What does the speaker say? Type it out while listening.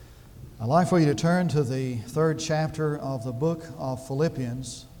I'd like for you to turn to the third chapter of the book of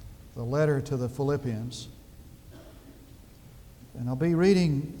Philippians, the letter to the Philippians. And I'll be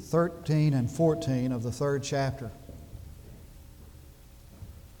reading 13 and 14 of the third chapter.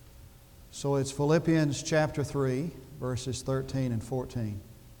 So it's Philippians chapter 3, verses 13 and 14.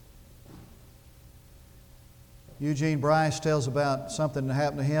 Eugene Bryce tells about something that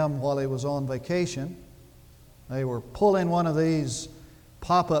happened to him while he was on vacation. They were pulling one of these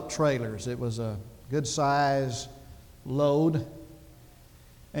pop-up trailers. It was a good size load.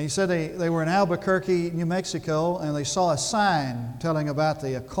 And he said they were in Albuquerque, New Mexico, and they saw a sign telling about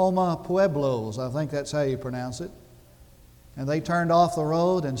the Acoma Pueblos. I think that's how you pronounce it. And they turned off the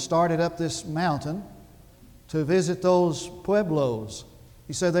road and started up this mountain to visit those pueblos.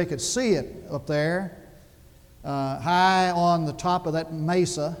 He said they could see it up there, high on the top of that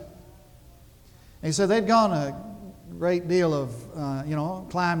mesa. And he said they'd gone a great deal of,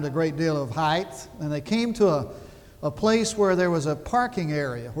 climbed a great deal of height, and they came to a place where there was a parking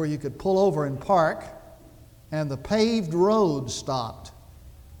area where you could pull over and park, and the paved road stopped,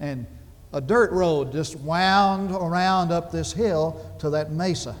 and a dirt road just wound around up this hill to that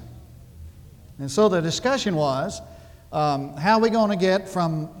mesa. And so the discussion was, how are we going to get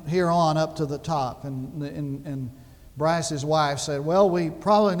from here on up to the top? And Bryce's wife said, well, we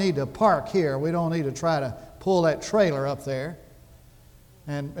probably need to park here. We don't need to try to pull that trailer up there.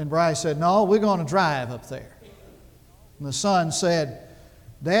 And Bryce said, no, we're going to drive up there. And the son said,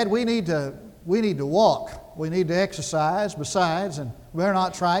 Dad, we need to walk. We need to exercise besides, and we're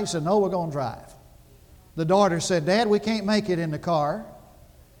not trying. He said, no, we're going to drive. The daughter said, Dad, we can't make it in the car.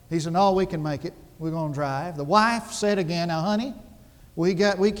 He said, no, we can make it. We're going to drive. The wife said again, now, honey, we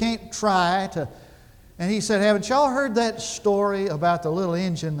can't try to. And he said, haven't y'all heard that story about the little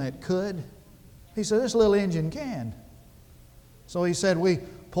engine that could? He said, this little engine can. So he said, we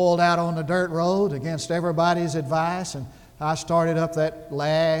pulled out on the dirt road against everybody's advice, and I started up that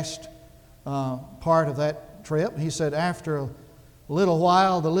last part of that trip. He said, after a little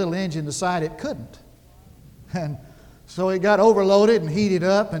while, the little engine decided it couldn't. And so it got overloaded and heated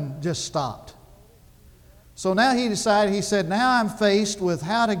up and just stopped. So now he decided, he said, now I'm faced with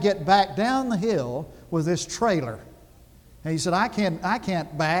how to get back down the hill with this trailer. And he said, I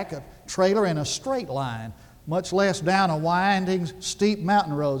can't back a trailer in a straight line, much less down a winding, steep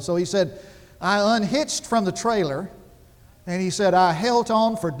mountain road. So he said, I unhitched from the trailer, and he said, I held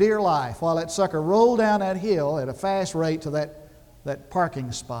on for dear life while that sucker rolled down that hill at a fast rate to that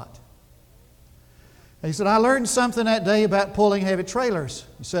parking spot. And he said, I learned something that day about pulling heavy trailers.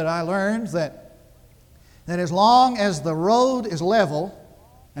 He said, I learned that as long as the road is level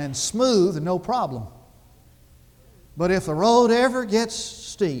and smooth, no problem. But if the road ever gets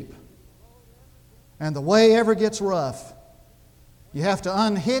steep and the way ever gets rough, you have to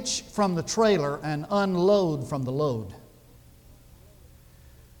unhitch from the trailer and unload from the load.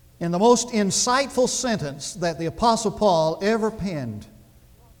 In the most insightful sentence that the Apostle Paul ever penned,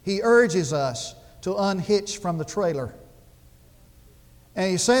 he urges us to unhitch from the trailer.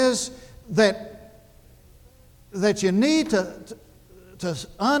 And he says that you need to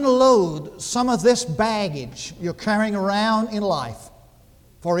unload some of this baggage you're carrying around in life.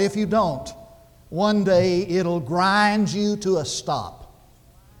 For if you don't, one day it'll grind you to a stop.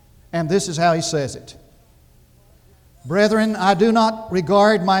 And this is how he says it. Brethren, I do not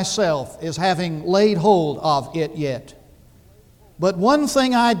regard myself as having laid hold of it yet. But one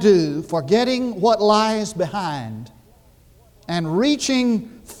thing I do, forgetting what lies behind and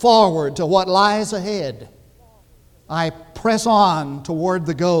reaching forward to what lies ahead, I press on toward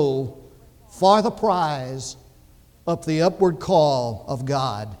the goal for the prize of the upward call of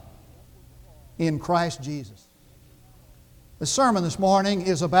God in Christ Jesus. The sermon this morning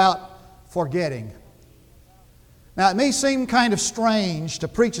is about forgetting. Now, it may seem kind of strange to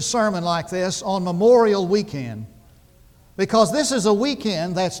preach a sermon like this on Memorial Weekend, because this is a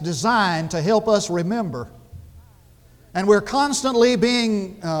weekend that's designed to help us remember. And we're constantly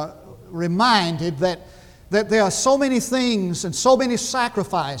being reminded that there are so many things and so many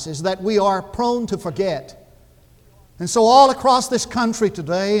sacrifices that we are prone to forget. And so all across this country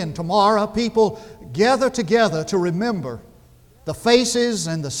today and tomorrow, people gather together to remember the faces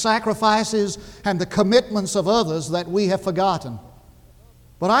and the sacrifices and the commitments of others that we have forgotten.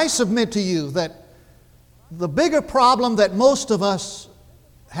 But I submit to you that the bigger problem that most of us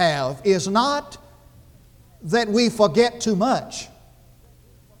have is not that we forget too much.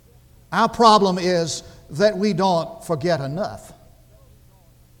 Our problem is that we don't forget enough.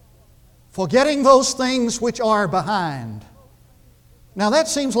 Forgetting those things which are behind. Now that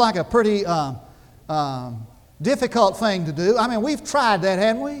seems like a pretty difficult thing to do. I mean, we've tried that,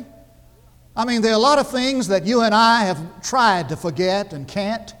 haven't we? I mean, there are a lot of things that you and I have tried to forget and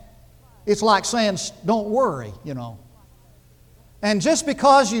can't. It's like saying, don't worry, you know. And just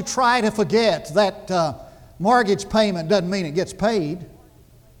because you try to forget that mortgage payment doesn't mean it gets paid.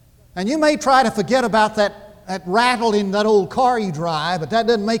 And you may try to forget about that rattle in that old car you drive, but that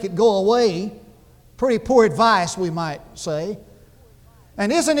doesn't make it go away. Pretty poor advice, we might say.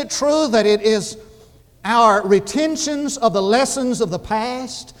 And isn't it true that it is our retentions of the lessons of the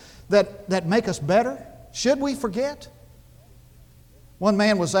past that make us better? Should we forget? One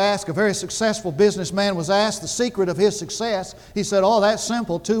man was asked, a very successful businessman was asked the secret of his success. He said, oh, that's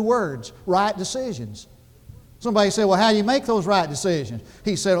simple, 2 words, right decisions. Somebody said, well, how do you make those right decisions?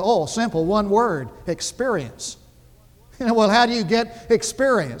 He said, oh, simple, 1 word, experience. You know, well, how do you get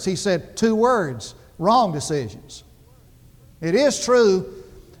experience? He said, 2 words, wrong decisions. It is true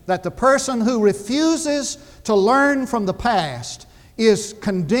that the person who refuses to learn from the past is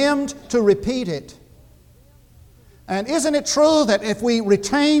condemned to repeat it. And isn't it true that if we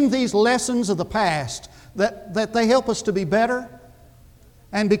retain these lessons of the past, that they help us to be better?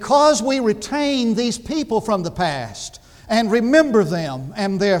 And because we retain these people from the past and remember them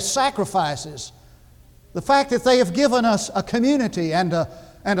and their sacrifices, the fact that they have given us a community and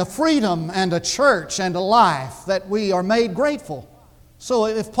a freedom and a church and a life, that we are made grateful. So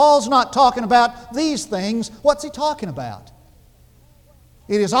if Paul's not talking about these things, what's he talking about?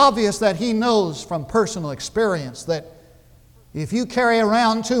 It is obvious that he knows from personal experience that if you carry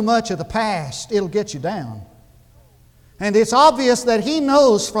around too much of the past, it'll get you down. And it's obvious that he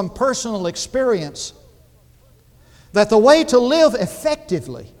knows from personal experience that the way to live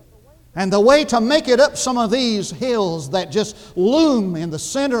effectively and the way to make it up some of these hills that just loom in the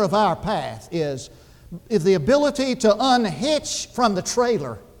center of our path is the ability to unhitch from the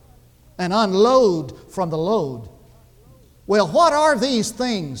trailer and unload from the load. Well, what are these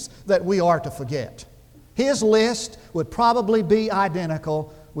things that we are to forget? His list would probably be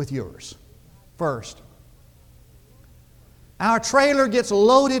identical with yours. First, our trailer gets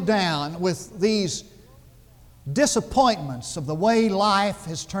loaded down with these disappointments of the way life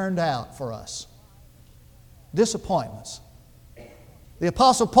has turned out for us. Disappointments. The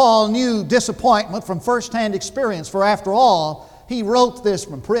Apostle Paul knew disappointment from first-hand experience, for after all, he wrote this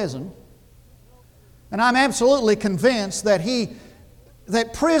from prison. And I'm absolutely convinced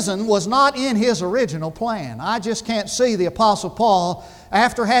that prison was not in his original plan. I just can't see the Apostle Paul,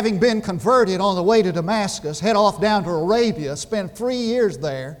 after having been converted on the way to Damascus, head off down to Arabia, spend 3 years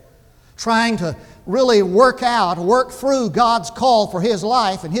there, trying to really work through God's call for his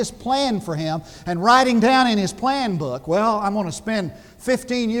life and His plan for him, and writing down in his plan book, well, I'm going to spend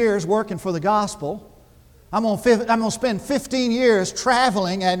 15 years working for the gospel. I'm going to spend 15 years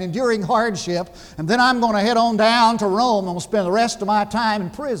traveling and enduring hardship, and then I'm going to head on down to Rome. I'm going to spend the rest of my time in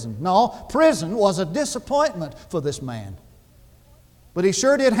prison. No, prison was a disappointment for this man. But he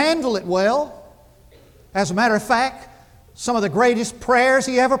sure did handle it well. As a matter of fact, some of the greatest prayers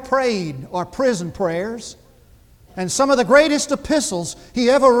he ever prayed are prison prayers. And some of the greatest epistles he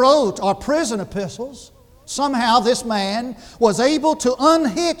ever wrote are prison epistles. Somehow this man was able to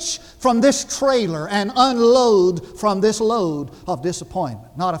unhitch from this trailer and unload from this load of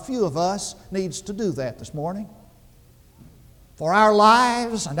disappointment. Not a few of us needs to do that this morning. For our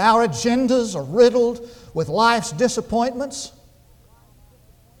lives and our agendas are riddled with life's disappointments.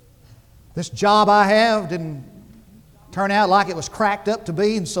 This job I have didn't turn out like it was cracked up to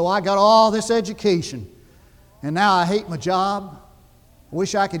be, and so I got all this education. And now I hate my job. I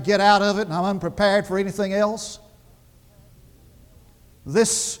wish I could get out of it, and I'm unprepared for anything else.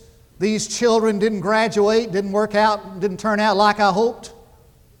 These children didn't graduate, didn't work out, didn't turn out like I hoped.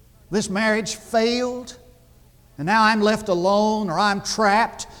 This marriage failed, and now I'm left alone, or I'm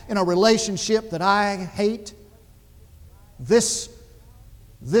trapped in a relationship that I hate. This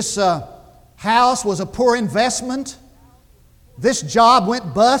house was a poor investment. This job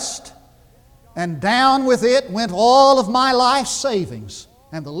went bust. And down with it went all of my life savings.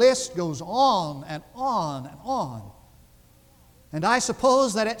 And the list goes on and on and on. And I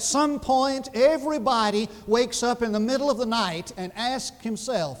suppose that at some point everybody wakes up in the middle of the night and asks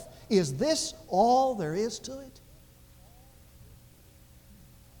himself, is this all there is to it?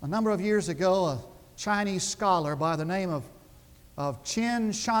 A number of years ago, a Chinese scholar by the name of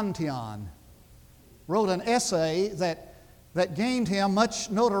Chen Shantian wrote an essay that gained him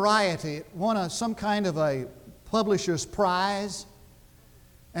much notoriety. It won some kind of a publisher's prize.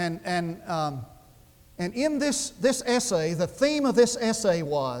 And in this essay, the theme of this essay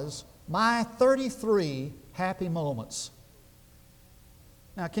was, my 33 happy moments.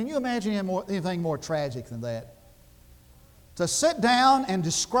 Now, can you imagine anything more tragic than that? to sit down and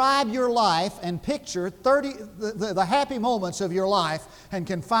describe your life and picture the happy moments of your life and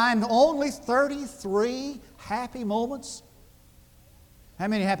can find only 33 happy moments? How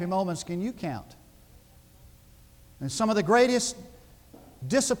many happy moments can you count? And some of the greatest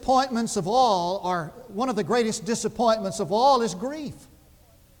disappointments of all one of the greatest disappointments of all is grief.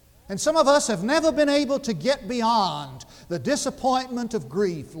 And some of us have never been able to get beyond the disappointment of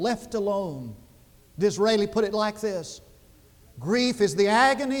grief, left alone. Disraeli put it like this: grief is the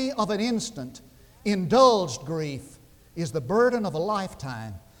agony of an instant. Indulged grief is the burden of a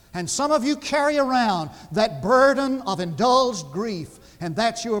lifetime. And some of you carry around that burden of indulged grief, and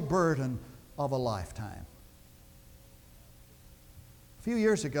that's your burden of a lifetime. A few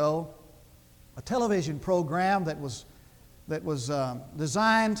years ago, a television program that was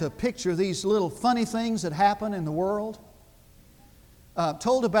designed to picture these little funny things that happen in the world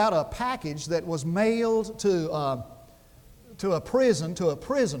told about a package that was mailed to a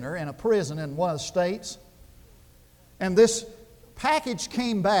prisoner in a prison in one of the states. And this package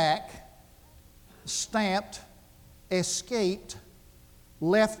came back stamped, "Escaped,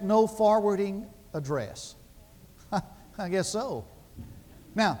 left no forwarding address." I guess so.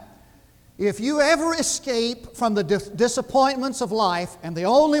 Now, if you ever escape from the disappointments of life, and the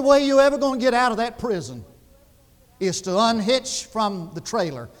only way you're ever going to get out of that prison is to unhitch from the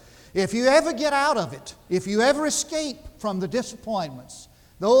trailer. If you ever get out of it, if you ever escape from the disappointments,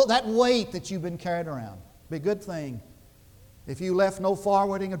 though that weight that you've been carried around, be a good thing if you left no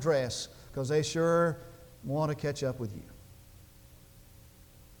forwarding address, because they sure want to catch up with you.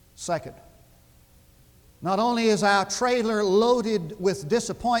 Second, not only is our trailer loaded with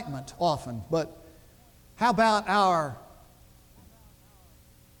disappointment often, but how about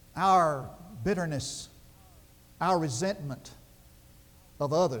our bitterness, our resentment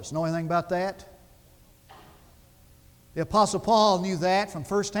of others? Know anything about that? The Apostle Paul knew that from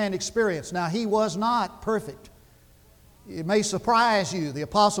first-hand experience. Now, he was not perfect. It may surprise you. The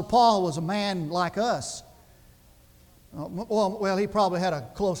Apostle Paul was a man like us. Well, he probably had a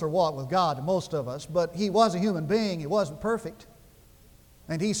closer walk with God than most of us, but he was a human being. He wasn't perfect.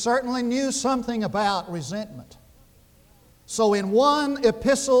 And he certainly knew something about resentment. So in one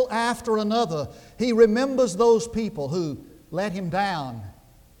epistle after another, he remembers those people who let him down,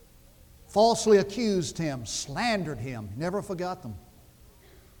 falsely accused him, slandered him. He never forgot them.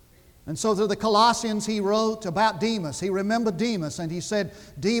 And so to the Colossians he wrote about Demas. He remembered Demas and he said,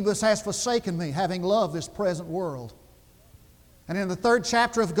 "Demas has forsaken me, having loved this present world." And in the 3rd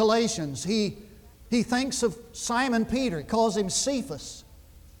chapter of Galatians, he thinks of Simon Peter. He calls him Cephas.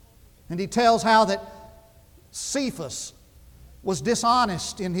 And he tells how that Cephas was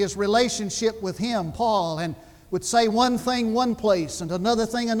dishonest in his relationship with him, Paul, and would say one thing one place and another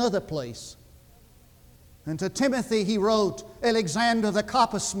thing another place. And to Timothy he wrote, "Alexander the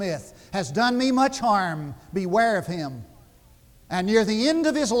coppersmith has done me much harm. Beware of him." And near the end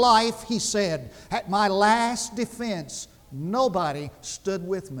of his life he said, "At my last defense, nobody stood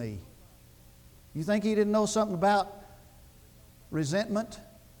with me." You think he didn't know something about resentment?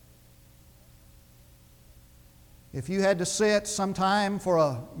 If you had to sit sometime for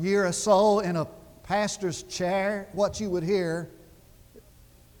a year or so in a pastor's chair, what you would hear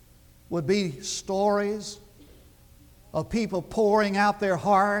would be stories of people pouring out their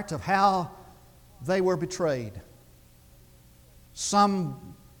heart of how they were betrayed.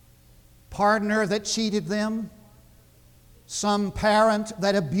 Some partner that cheated them, some parent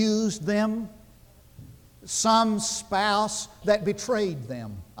that abused them, some spouse that betrayed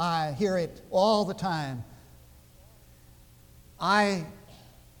them. I hear it all the time. I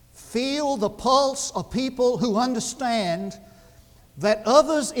feel the pulse of people who understand that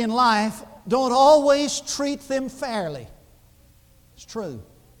others in life don't always treat them fairly. It's true.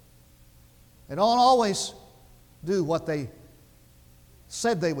 They don't always do what they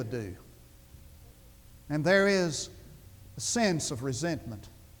said they would do. And there is a sense of resentment,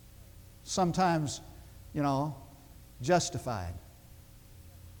 sometimes, justified.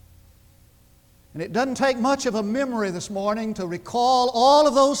 And it doesn't take much of a memory this morning to recall all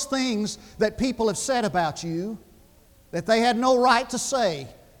of those things that people have said about you that they had no right to say,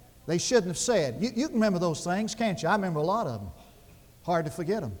 they shouldn't have said. You can remember those things, can't you? I remember a lot of them. Hard to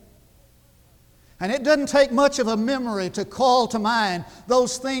forget them. And it doesn't take much of a memory to call to mind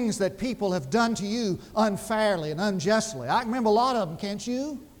those things that people have done to you unfairly and unjustly. I remember a lot of them, can't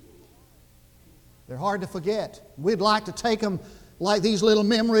you? They're hard to forget. We'd like to take them like these little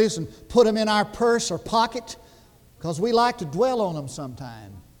memories and put them in our purse or pocket because we like to dwell on them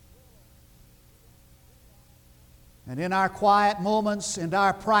sometime. And in our quiet moments, in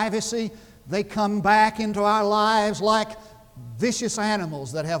our privacy, they come back into our lives like vicious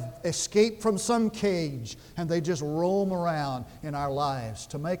animals that have escaped from some cage, and they just roam around in our lives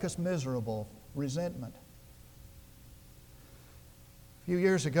to make us miserable. Resentment. A few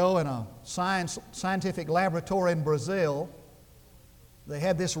years ago in a scientific laboratory in Brazil, they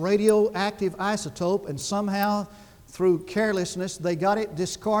had this radioactive isotope, and somehow, through carelessness, they got it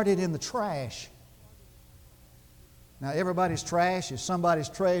discarded in the trash. Now, everybody's trash is somebody's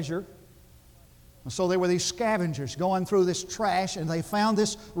treasure. And so there were these scavengers going through this trash, and they found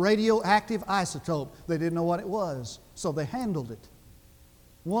this radioactive isotope. They didn't know what it was, so they handled it.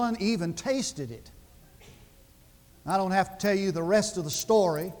 One even tasted it. I don't have to tell you the rest of the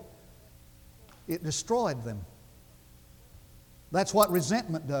story. It destroyed them. That's what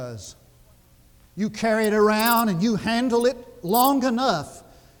resentment does. You carry it around and you handle it long enough.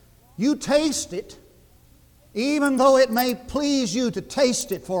 You taste it, even though it may please you to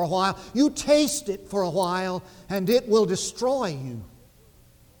taste it for a while. You taste it for a while and it will destroy you.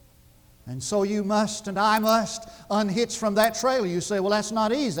 And so you must and I must unhitch from that trailer. You say, well, that's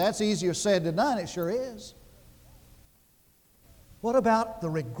not easy. That's easier said than done. It sure is. What about the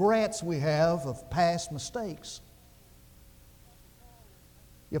regrets we have of past mistakes?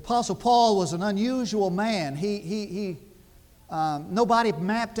 The Apostle Paul was an unusual man. Nobody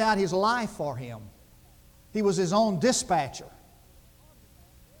mapped out his life for him. He was his own dispatcher.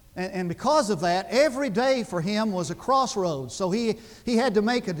 And because of that, every day for him was a crossroads. So he had to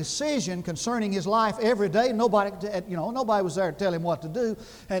make a decision concerning his life every day. Nobody was there to tell him what to do.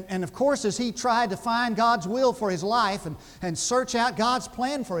 And of course, as he tried to find God's will for his life and search out God's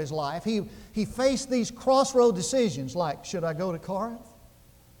plan for his life, he faced these crossroad decisions like, should I go to Corinth?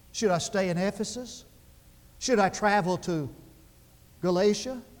 Should I stay in Ephesus? Should I travel to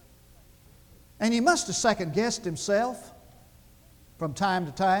Galatia? And he must have second-guessed himself from time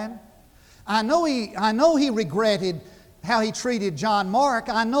to time. I know he regretted how he treated John Mark.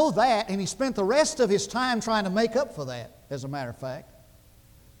 I know that, and he spent the rest of his time trying to make up for that, as a matter of fact.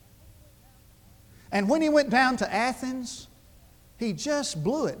 And when he went down to Athens, he just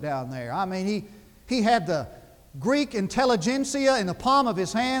blew it down there. I mean, he had the Greek intelligentsia in the palm of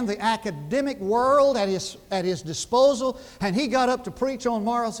his hand, the academic world at his disposal, and he got up to preach on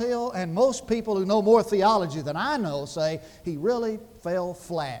Mars Hill, and most people who know more theology than I know say he really fell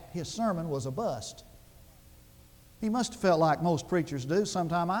flat. His sermon was a bust. He must have felt like most preachers do.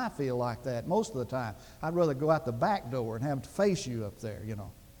 Sometimes I feel like that most of the time. I'd rather go out the back door and have to face you up there, you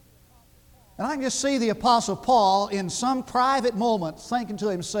know. And I can just see the Apostle Paul in some private moment thinking to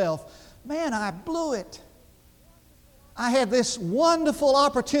himself, man, I blew it. I had this wonderful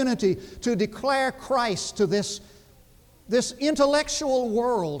opportunity to declare Christ to this intellectual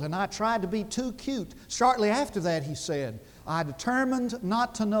world, and I tried to be too cute. Shortly after that, he said, I determined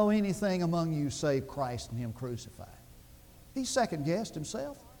not to know anything among you save Christ and Him crucified. He second-guessed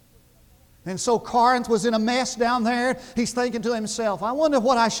himself. And so Corinth was in a mess down there. He's thinking to himself, I wonder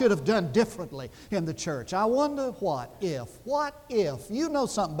what I should have done differently in the church. I wonder what if. You know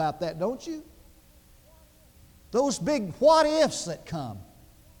something about that, don't you? Those big what ifs that come.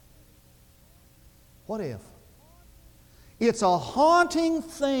 What if? It's a haunting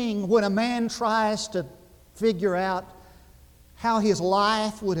thing when a man tries to figure out how his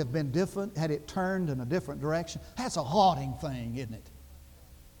life would have been different had it turned in a different direction. That's a haunting thing, isn't it?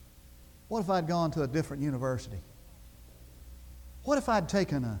 What if I'd gone to a different university? What if I'd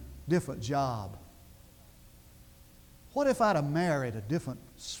taken a different job? What if I'd have married a different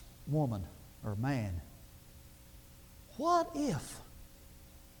woman or man? What if?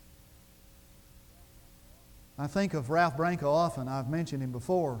 I think of Ralph Branco often. I've mentioned him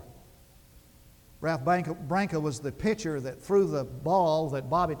before. Ralph Branco was the pitcher that threw the ball that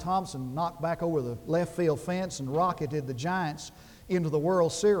Bobby Thompson knocked back over the left field fence and rocketed the Giants into the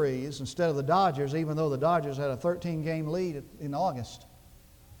World Series instead of the Dodgers, even though the Dodgers had a 13-game lead in August.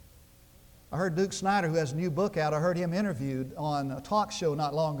 I heard Duke Snyder, who has a new book out, I heard him interviewed on a talk show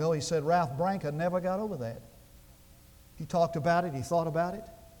not long ago. He said Ralph Branco never got over that. He talked about it. He thought about it.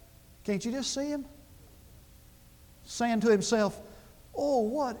 Can't you just see him? Saying to himself, oh,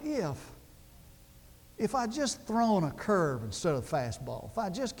 what if I just thrown a curve instead of a fastball? If I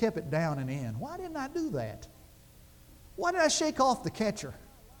just kept it down and in? Why didn't I do that? Why did I shake off the catcher?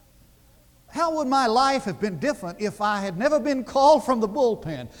 How would my life have been different if I had never been called from the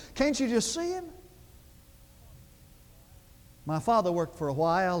bullpen? Can't you just see him? My father worked for a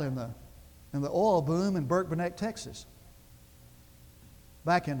while in the oil boom in Burkburnett, Texas.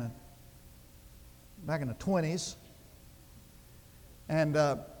 Back in the 20s. And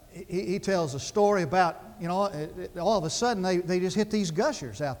he tells a story about, all of a sudden they just hit these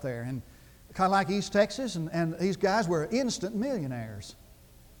gushers out there. kind of like East Texas, and these guys were instant millionaires.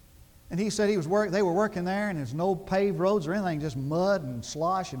 And he said they were working there, and there's no paved roads or anything, just mud and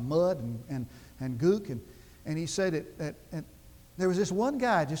slosh and mud and gook. And he said that there was this one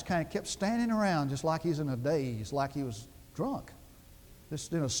guy just kind of kept standing around just like he's in a daze, like he was drunk,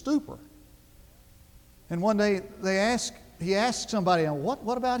 just in a stupor. And one day he asked somebody,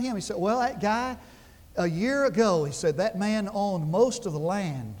 what about him? He said, well, that guy, a year ago, he said, that man owned most of the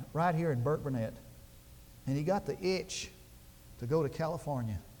land right here in Burt Burnett. And he got the itch to go to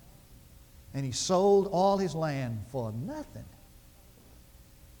California. And he sold all his land for nothing.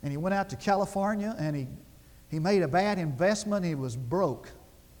 And he went out to California and he made a bad investment. He was broke.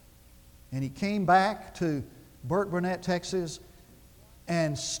 And he came back to Burt Burnett, Texas,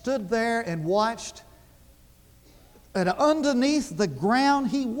 and stood there and watched. And underneath the ground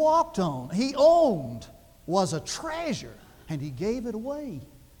he walked on, he owned, was a treasure, and he gave it away.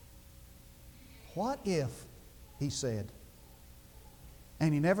 What if, he said.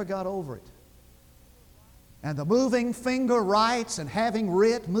 And he never got over it. And the moving finger writes, and having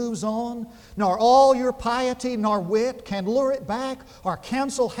writ moves on, nor all your piety nor wit can lure it back or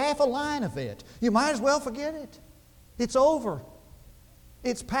cancel half a line of it. You might as well forget it. It's over.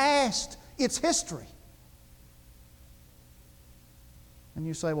 It's past. It's history. And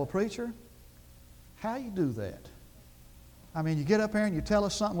you say, well, preacher, how you do that? I mean, you get up here and you tell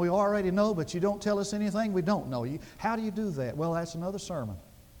us something we already know, but you don't tell us anything we don't know. How do you do that? Well, that's another sermon.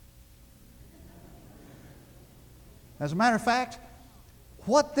 As a matter of fact,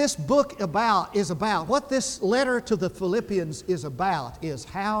 what this book is about, what this letter to the Philippians is about, is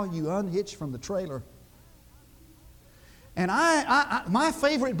how you unhitch from the trailer. And my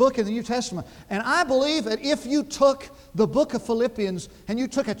favorite book in the New Testament, and I believe that if you took the book of Philippians and you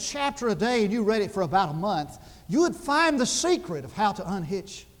took a chapter a day and you read it for about a month, you would find the secret of how to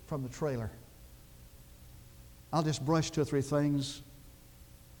unhitch from the trailer. I'll just brush 2 or 3 things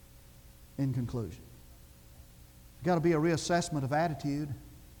in conclusion. There's got to be a reassessment of attitude.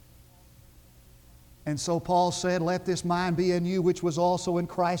 And so Paul said, let this mind be in you which was also in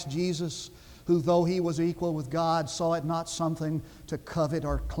Christ Jesus, who though he was equal with God, saw it not something to covet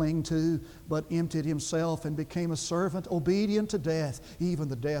or cling to, but emptied himself and became a servant, obedient to death, even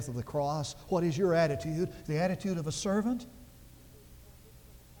the death of the cross. What is your attitude? The attitude of a servant?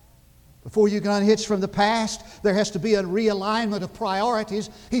 Before you can unhitch from the past, there has to be a realignment of priorities.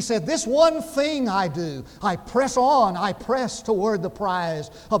 He said, this one thing I do, I press on, I press toward the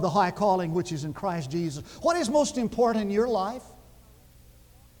prize of the high calling which is in Christ Jesus. What is most important in your life?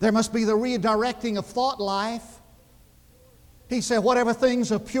 There must be the redirecting of thought life. He said, whatever things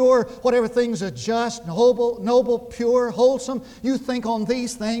are pure, whatever things are just, noble, pure, wholesome, you think on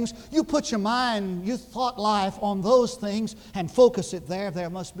these things. You put your mind, your thought life on those things and focus it there. There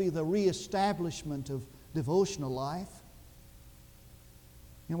must be the reestablishment of devotional life.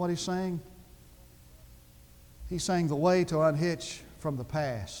 You know what he's saying? He's saying the way to unhitch from the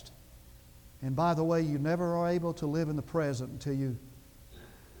past. And by the way, you never are able to live in the present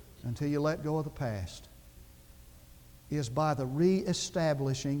until you let go of the past, is by the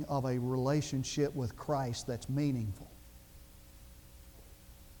reestablishing of a relationship with Christ that's meaningful.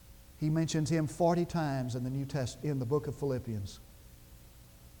 He mentions Him 40 times in the New Testament, in the book of Philippians.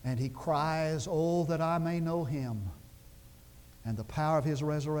 And he cries, oh, that I may know Him and the power of His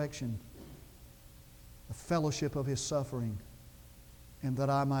resurrection, the fellowship of His suffering, and that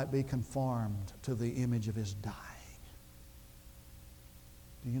I might be conformed to the image of His dying.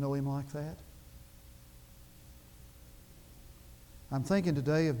 Do you know Him like that? I'm thinking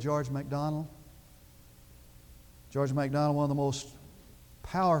today of George MacDonald. George MacDonald, one of the most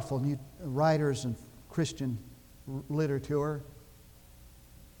powerful writers in Christian literature,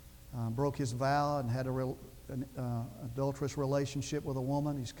 broke his vow and had an adulterous relationship with a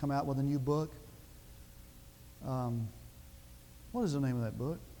woman. He's come out with a new book. What is the name of that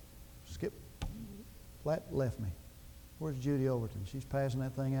book? Skip. Left me. Where's Judy Overton? She's passing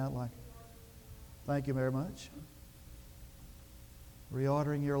that thing out like, thank you very much.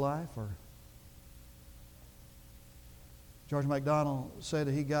 Reordering your life, or George MacDonald said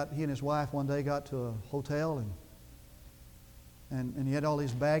that he and his wife one day got to a hotel and he had all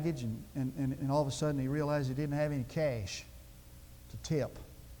his baggage and all of a sudden he realized he didn't have any cash to tip.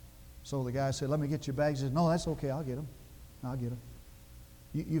 So the guy said, let me get your bags. He said, no, that's okay, I'll get them.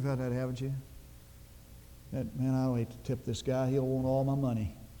 You've had that, haven't you? Man, I don't hate to tip this guy. He'll want all my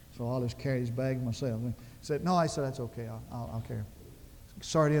money. So I'll just carry his bag myself. He said, no, I said, that's okay. I'll carry him.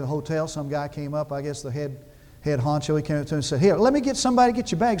 Started in the hotel. Some guy came up, I guess the head honcho. He came up to him and said, here, let me get somebody to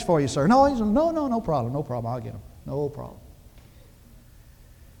get your bags for you, sir. No, he said, no problem. I'll get them. No problem.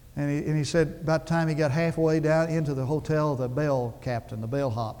 And he said about the time he got halfway down into the hotel, the bell captain, the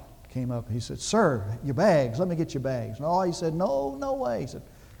bellhop, came up. He said, "Sir, your bags. Let me get your bags." And he said, "No, no way." He said,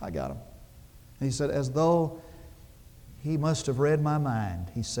 "I got them." And he said, as though he must have read my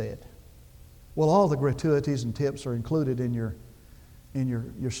mind, he said, "Well, all the gratuities and tips are included in your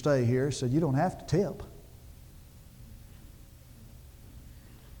stay here." He said, "You don't have to tip."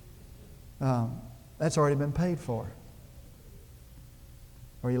 That's already been paid for.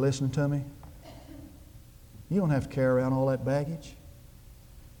 Are you listening to me? You don't have to carry around all that baggage.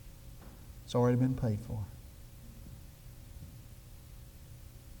 It's already been paid for.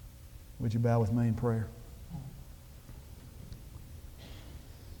 Would you bow with me in prayer?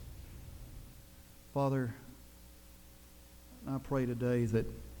 Father, I pray today that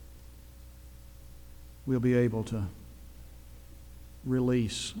we'll be able to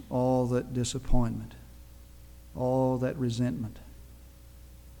release all that disappointment, all that resentment,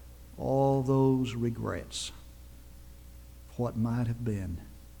 all those regrets, what might have been.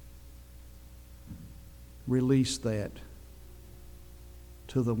 Release that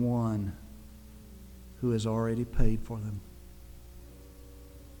to the one who has already paid for them,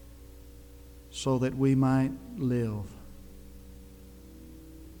 so that we might live.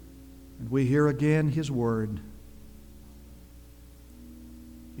 And we hear again His word.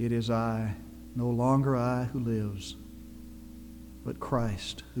 It is I, no longer I who lives, but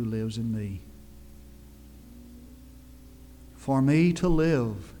Christ who lives in me. For me to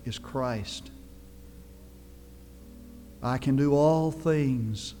live is Christ. I can do all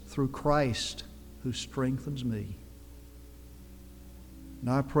things through Christ who strengthens me. And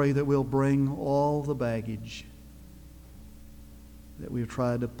I pray that we'll bring all the baggage that we've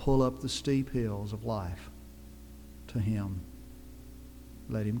tried to pull up the steep hills of life to Him.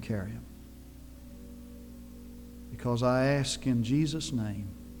 Let Him carry them. Because I ask in Jesus' name,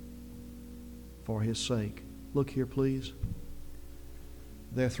 for His sake. Look here, please.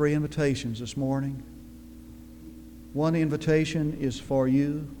 There are 3 invitations this morning. One invitation is for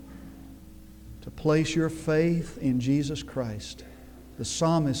you to place your faith in Jesus Christ. The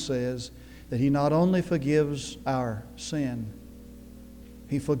psalmist says that He not only forgives our sin,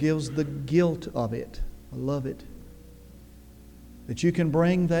 He forgives the guilt of it. I love it. That you can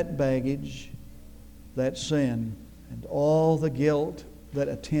bring that baggage, that sin, and all the guilt that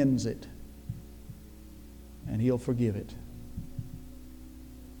attends it, and He'll forgive it.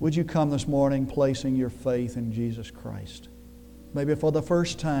 Would you come this morning placing your faith in Jesus Christ? Maybe for the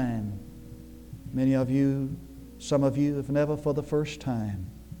first time. Many of you, some of you have never for the first time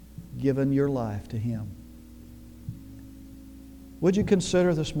given your life to Him. Would you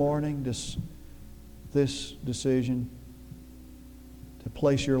consider this morning this decision to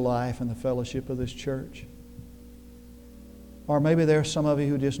place your life in the fellowship of this church? Or maybe there are some of you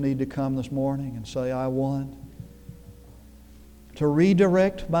who just need to come this morning and say, I want to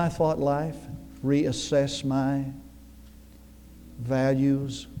redirect my thought life, reassess my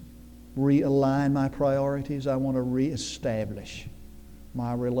values, realign my priorities. I want to reestablish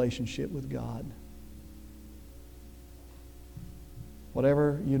my relationship with God.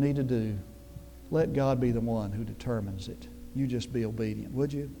 Whatever you need to do, let God be the one who determines it. You just be obedient,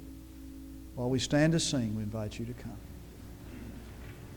 would you? While we stand to sing, we invite you to come.